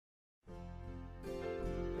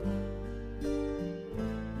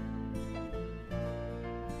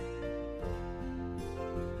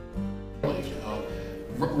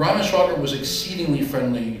Raymund Schwager was exceedingly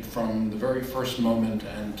friendly from the very first moment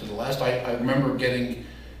and to the last. I remember getting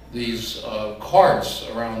these cards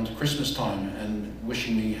around Christmas time and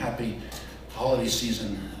wishing me happy holiday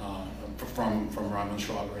season from Raymund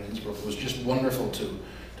Schwager in Innsbruck. It was just wonderful to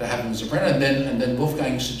have him as a friend. And then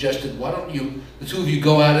Wolfgang suggested, why don't you, the two of you,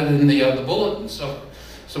 go at it in the bulletin. So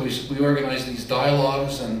we organized these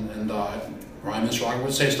dialogues, and Raymund Schwager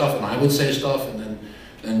would say stuff, and I would say stuff, and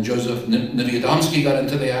then Joseph Niewiadomski got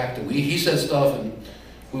into the act, and he said stuff, and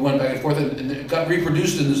we went back and forth, and it got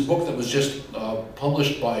reproduced in this book that was just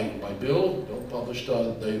published by Bill. Bill published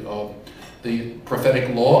the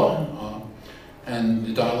prophetic law, and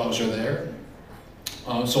the dialogues are there.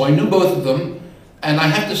 So I knew both of them, and I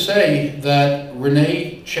have to say that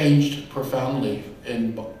Rene changed profoundly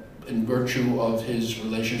in virtue of his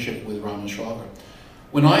relationship with Raymund Schwager.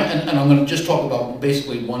 And I'm going to just talk about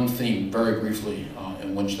basically one theme very briefly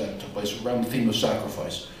in which that took place, around the theme of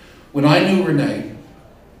sacrifice. When I knew Rene,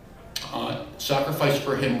 sacrifice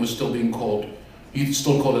for him was still being called, he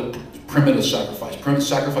still called it primitive sacrifice.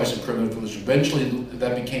 Sacrifice and primitive, because eventually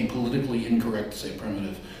that became politically incorrect to say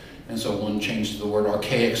primitive, and so one changed to the word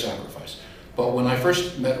archaic sacrifice. But when I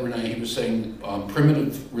first met Rene, he was saying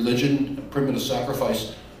primitive religion, primitive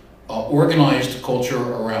sacrifice, organized culture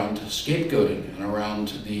around scapegoating and around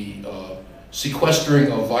the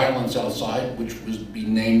sequestering of violence outside, which would be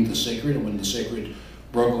named the sacred, and when the sacred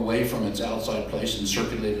broke away from its outside place and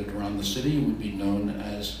circulated around the city, it would be known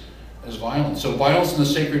as violence. So violence and the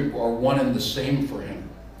sacred are one and the same for him.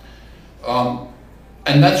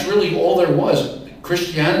 And that's really all there was.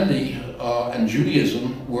 Christianity and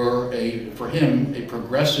Judaism were, for him, a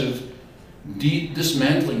progressive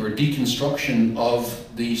dismantling or deconstruction of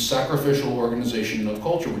the sacrificial organization of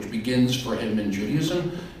culture, which begins for him in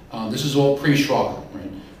Judaism. This is all pre-Schwager,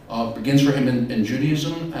 right? Begins for him in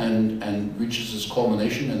Judaism and reaches its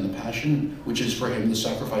culmination in the Passion, which is for him the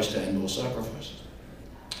sacrifice to end all sacrifices.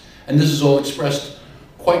 And this is all expressed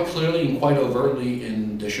quite clearly and quite overtly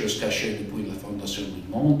in Des choses cachées depuis la fondation du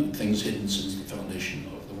monde, Things Hidden Since the Foundation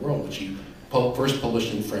of the World, which he first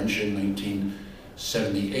published in French in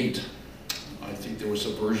 1978. I think there was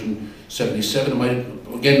a version 77.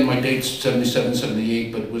 Again, my date's 77,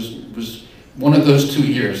 78, but it was one of those 2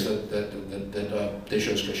 years that Des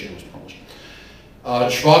choses cachées was published.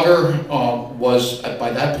 Schwager was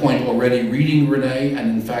by that point already reading Rene,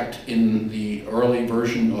 and in fact, in the early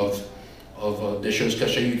version of Des choses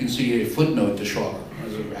cachées, you can see a footnote to Schwager.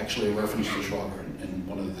 There's actually a reference to Schwager in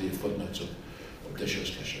one of the footnotes of Des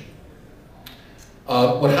choses cachées.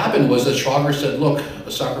 What happened was that Schwager said, look,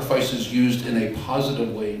 a sacrifice is used in a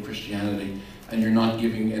positive way in Christianity, and you're not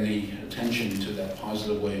giving any attention to that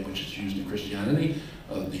positive way in which it's used in Christianity,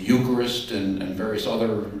 the Eucharist and various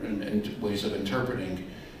other ways of interpreting.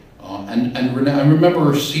 And Rene, I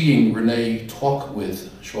remember seeing Rene talk with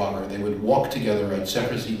Schwager. They would walk together at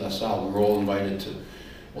Cerisy-la-Salle. We were all invited to,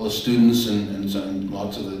 all the students and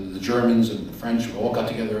lots of the Germans and the French. We all got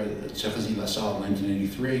together at Cerisy-la-Salle in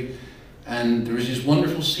 1983. And there was these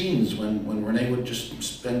wonderful scenes when Rene would just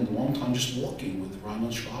spend a long time just walking with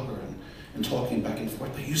Raymund Schwager and talking back and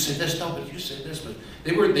forth. But you said this, no, but you said this. But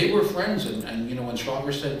they were friends, and you know, when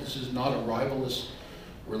Schwager said this is not a rivalrous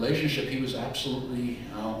relationship, he was absolutely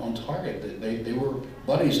on target. They were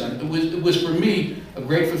buddies, and it was for me a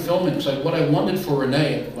great fulfillment, because what I wanted for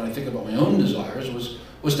Rene, when I think about my own desires,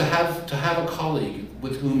 was to have a colleague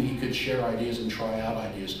with whom he could share ideas and try out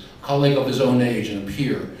ideas, a colleague of his own age and a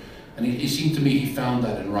peer. And he seemed to me he found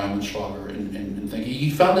that in Raymund Schwager in thinking. He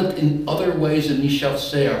found it in other ways in Michel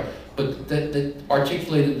Serres, but that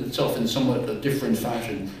articulated itself in somewhat a different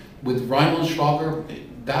fashion. With Raymund Schwager,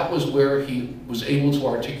 that was where he was able to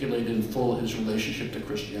articulate in full his relationship to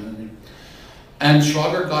Christianity. And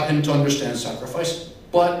Schwager got him to understand sacrifice,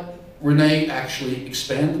 but Rene actually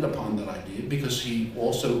expanded upon that idea, because he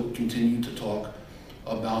also continued to talk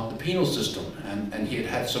about the penal system, and he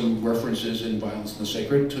had some references in Violence and the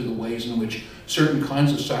Sacred to the ways in which certain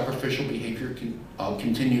kinds of sacrificial behavior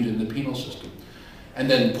continued in the penal system. And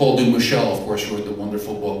then Paul Dumichel, of course, wrote the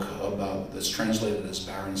wonderful book that's translated as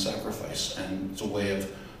Barren Sacrifice, and it's a way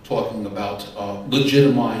of talking about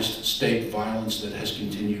legitimized state violence that has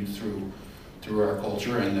continued through our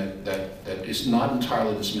culture, and that is not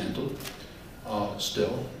entirely dismantled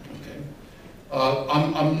still. Okay.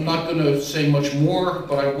 I'm not going to say much more,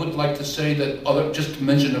 but I would like to say that just to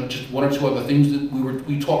mention just one or two other things that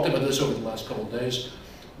we talked about this over the last couple of days.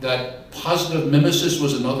 That positive mimesis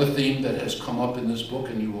was another theme that has come up in this book,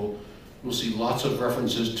 and you'll see lots of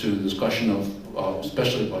references to the discussion of,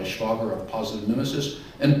 especially by Schwager, of positive mimesis,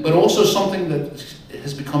 but also something that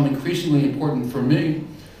has become increasingly important for me,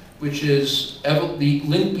 which is the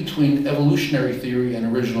link between evolutionary theory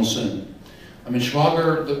and original sin. I mean,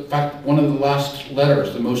 Schwager, in fact, one of the last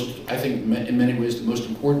letters, the most, I think, in many ways, the most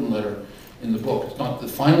important letter in the book. It's not the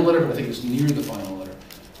final letter, but I think it's near the final letter.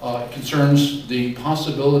 It concerns the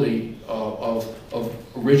possibility of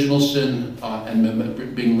original sin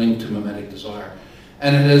and being linked to mimetic desire.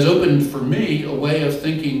 And it has opened for me a way of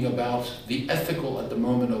thinking about the ethical at the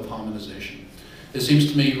moment of hominization. It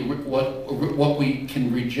seems to me what we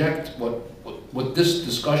can reject, what this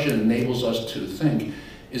discussion enables us to think,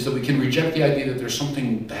 is that we can reject the idea that there's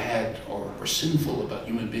something bad or sinful about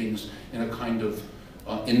human beings in a kind of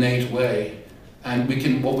innate way. And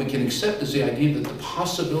what we can accept is the idea that the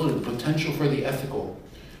possibility, the potential for the ethical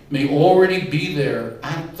may already be there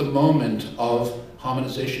at the moment of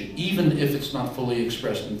hominization, even if it's not fully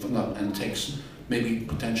expressed and takes maybe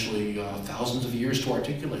potentially thousands of years to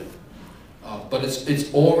articulate. But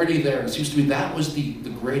it's already there. And it seems to me that was the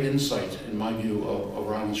great insight, in my view, of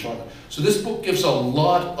Raymund Schwager. So this book gives a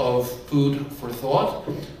lot of food for thought.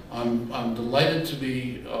 I'm delighted to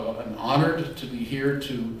be and honored to be here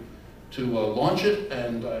to launch it,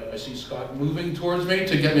 and I see Scott moving towards me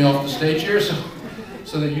to get me off the stage here,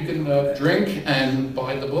 so that you can drink and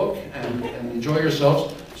buy the book and enjoy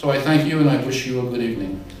yourselves. So I thank you, and I wish you a good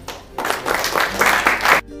evening.